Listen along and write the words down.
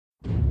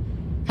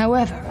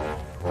However,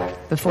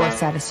 before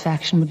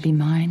satisfaction would be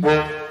mine,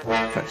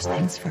 first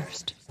things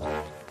first.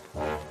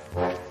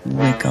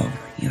 Wiggle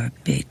your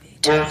big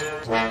toe.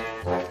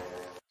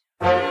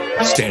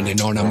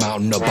 Standing on a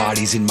mountain of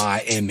bodies in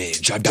my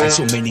image. I've died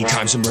so many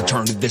times in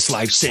return to this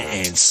life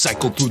sentence.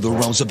 Cycled through the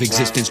realms of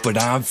existence, but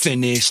I'm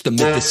finished. The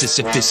myth is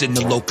Sisyphus and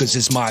the locus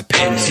is my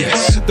penance.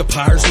 Yes, the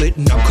pyre's lit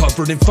and I'm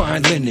covered in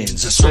fine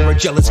linens. A stir of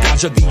jealous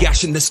gods of the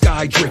ash in the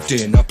sky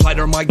drifting. Applied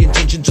are my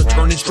intentions of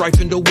turning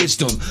strife into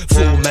wisdom.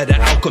 Full meta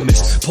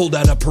alchemist, pulled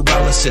out of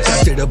paralysis.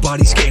 I did a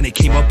body scan, it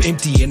came up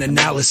empty in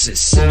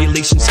analysis.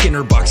 Simulation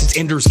Skinner box, it's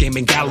Ender's Game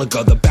and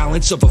Galaga. The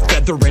balance of a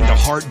feather and a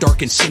heart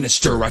dark and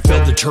sinister. I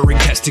failed the Turing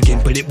test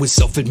again, but it was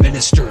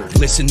self-administered.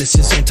 Listen, this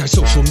is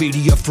anti-social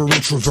media for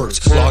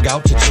introverts. Log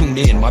out to tune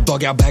in, my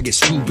bug out bag is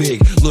too big.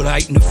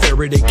 Luddite in a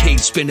Faraday cage,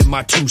 spinning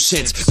my 2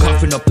 cents.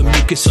 Coughing up the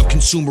mucus of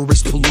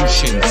consumerist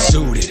pollution.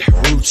 Suited,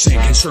 roots in,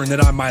 concerned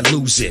that I might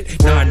lose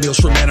it. 9 meals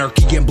from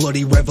anarchy and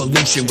bloody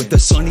revolution. With a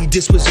sunny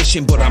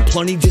disposition, but I'm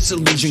plenty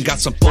disillusioned. Got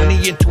some funny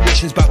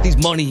intuitions about these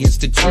money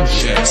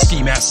institutions.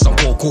 Ski masks on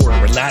bulk order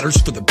and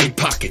ladders for the big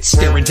pockets.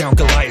 Staring down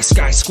Goliath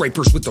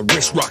skyscrapers with the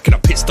wrist rocket.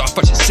 I'm pissed off,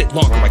 I should sit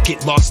longer. I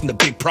get lost in the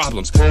big problems.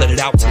 Let it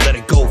out to let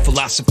it go.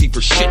 Philosophy for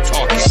shit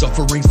talking.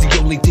 Suffering's the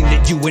only thing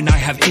that you and I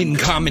have in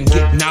common.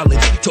 Get knowledge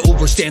to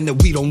understand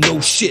that we don't know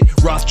shit.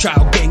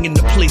 Rothschild banging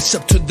the place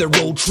up to their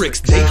old tricks.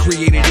 They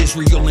created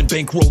Israel and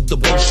bankrolled the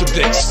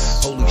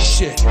Bolsheviks. Holy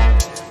shit.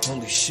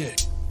 Holy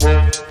shit.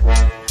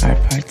 Hard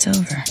part's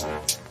over.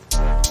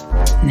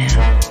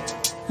 Now,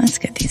 let's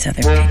get these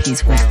other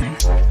piggies whistling.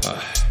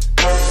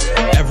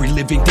 Every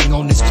living thing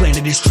on this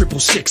planet is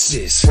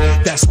 666.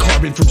 That's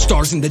carbon from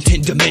stars in the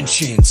 10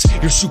 dimensions.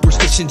 Your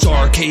superstitions are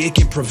archaic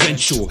and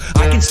provincial.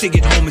 I can stay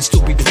at home and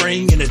still be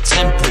praying in a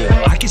temple.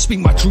 I can speak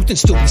my truth and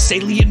still be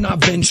salient,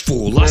 not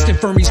vengeful. Lost in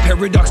Fermi's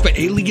paradox, but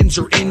aliens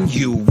are in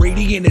you.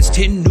 Radiant as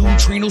 10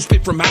 neutrinos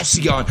spit from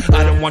Alcyon.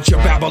 I don't want your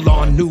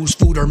Babylon news,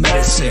 food, or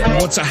medicine.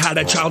 Once I had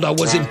a child, I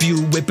was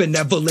imbued with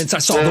benevolence. I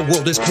saw the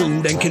world as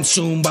crude and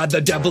consumed by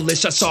the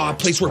devilish. I saw a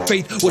place where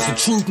faith was the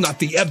truth, not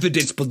the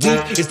evidence.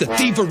 Belief is the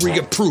thievery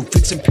of proof,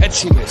 it's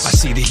impetuous. I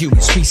see the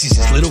human species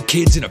as little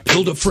kids in a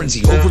build-up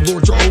frenzy.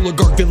 Overlords or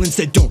oligarch villains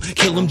that don't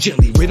kill them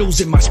gently.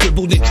 Riddles in my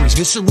scribbled entries,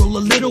 visceral, a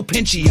little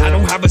pinchy. I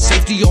don't have a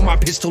safety on my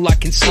pistol, I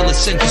conceal a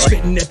sentry.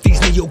 Spitting at these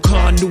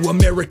neocon, new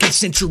American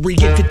century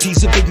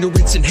entities of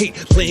ignorance and hate.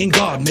 Playing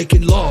God,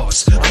 making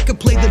laws. I could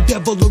play the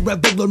devil or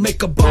rebel or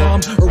make a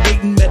bomb. Or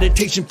wait in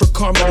meditation for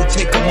karma to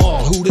take them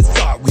all. Who'd have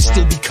thought we'd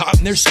still be caught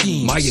in their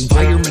schemes? My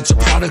environment's a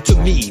product of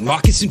me,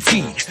 moccasin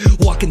feet.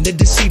 Walking the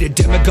deceit of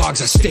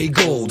demagogues, I stay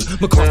gold.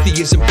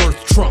 McCarthyism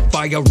birthed Trump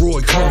via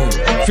Roy Cohn.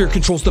 Fear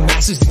controls the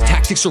masses, these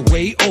tactics are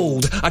way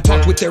old. I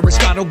talked with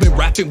Aristotle, been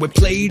rapping with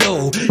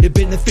Plato. It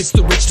benefits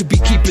the rich to be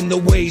keeping the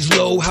waves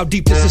low. How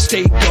deep does the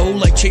state go?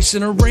 Like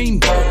chasing a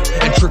rainbow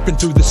and tripping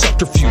through the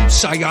subterfuge.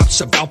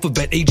 Psyops of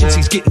alphabet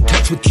agencies get in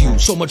touch with you.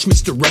 So much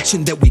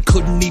misdirection that we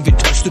couldn't even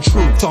touch the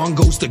truth. On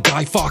goes the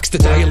Guy Fawkes, the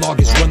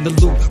dialogue is run the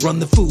loot, run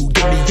the food.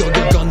 Give me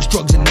younger guns,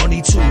 drugs, and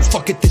money too.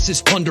 Fuck it, this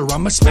is plunder,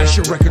 I'ma smash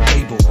your record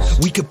label.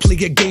 We could play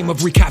a game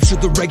of recapture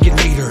the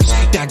regulators.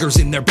 Daggers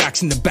in their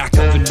backs in the back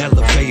of an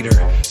elevator.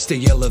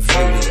 Stay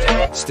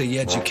elevated, stay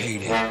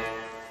educated.